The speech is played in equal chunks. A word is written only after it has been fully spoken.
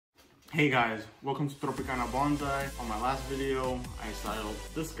Hey guys, welcome to Tropicana Bonsai. On my last video, I styled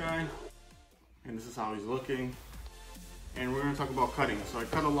this guy, and this is how he's looking. And we're gonna talk about cutting. So I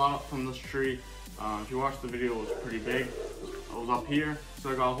cut a lot from this tree. If you watched the video, it was pretty big. I was up here,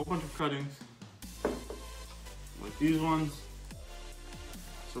 so I got a whole bunch of cuttings, like these ones.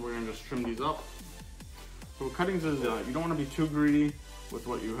 So we're gonna just trim these up. So what cuttings is, you don't wanna be too greedy with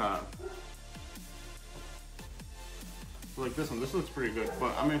what you have. So like this one, this looks pretty good,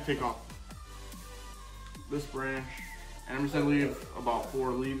 but I'm gonna take off this branch, and I'm just gonna leave about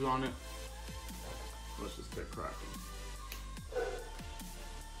 4 leaves on it. Let's just get cracking.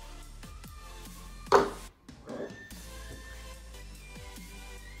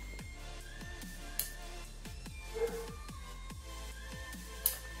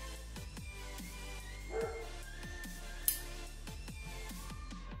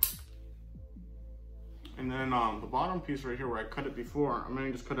 And then the bottom piece right here where I cut it before, I'm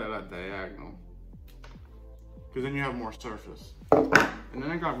gonna just cut it at a diagonal, because then you have more surface. And then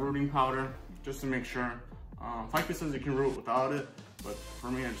I got rooting powder, just to make sure. Ficus says you can root without it, but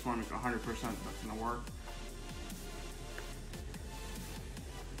for me, I just want to make 100% that's gonna work.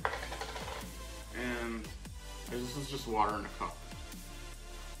 And this is just water in a cup.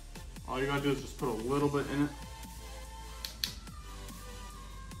 All you gotta do is just put a little bit in it.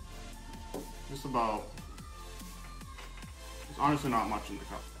 Just about, there's honestly not much in the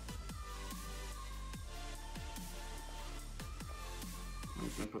cup. I'm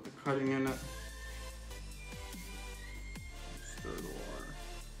just gonna put the cutting in it. Stir the water.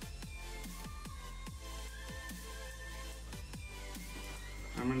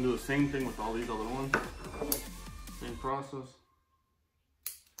 I'm gonna do the same thing with all these other ones. Same process.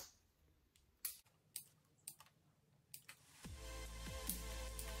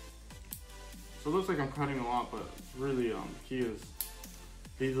 So it looks like I'm cutting a lot, but it's really the key is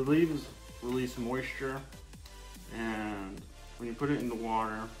these leaves release moisture, and when you put it in the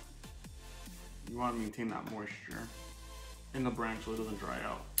water, you want to maintain that moisture in the branch so it doesn't dry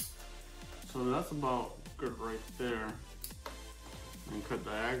out. So that's about good right there. And cut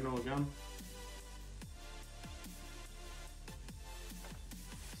diagonal again.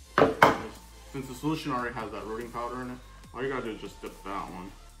 Since the solution already has that rooting powder in it, all you gotta do is just dip that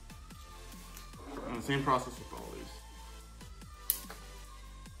one. And the same process with all these.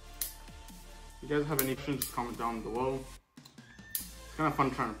 If you guys have any questions, just comment down below. It's kind of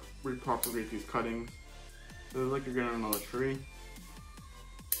fun trying to repropagate these cuttings. It looks like you're getting another tree.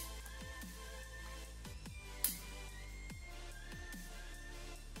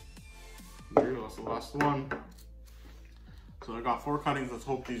 There you go, that's the last one. So I got 4 cuttings. Let's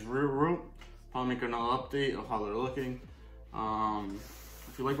hope these root. Probably make another update of how they're looking.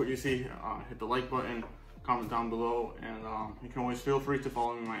 If you like what you see, hit the like button, comment down below, and you can always feel free to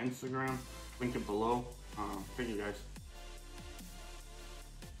follow me on my Instagram, link it below. Thank you guys.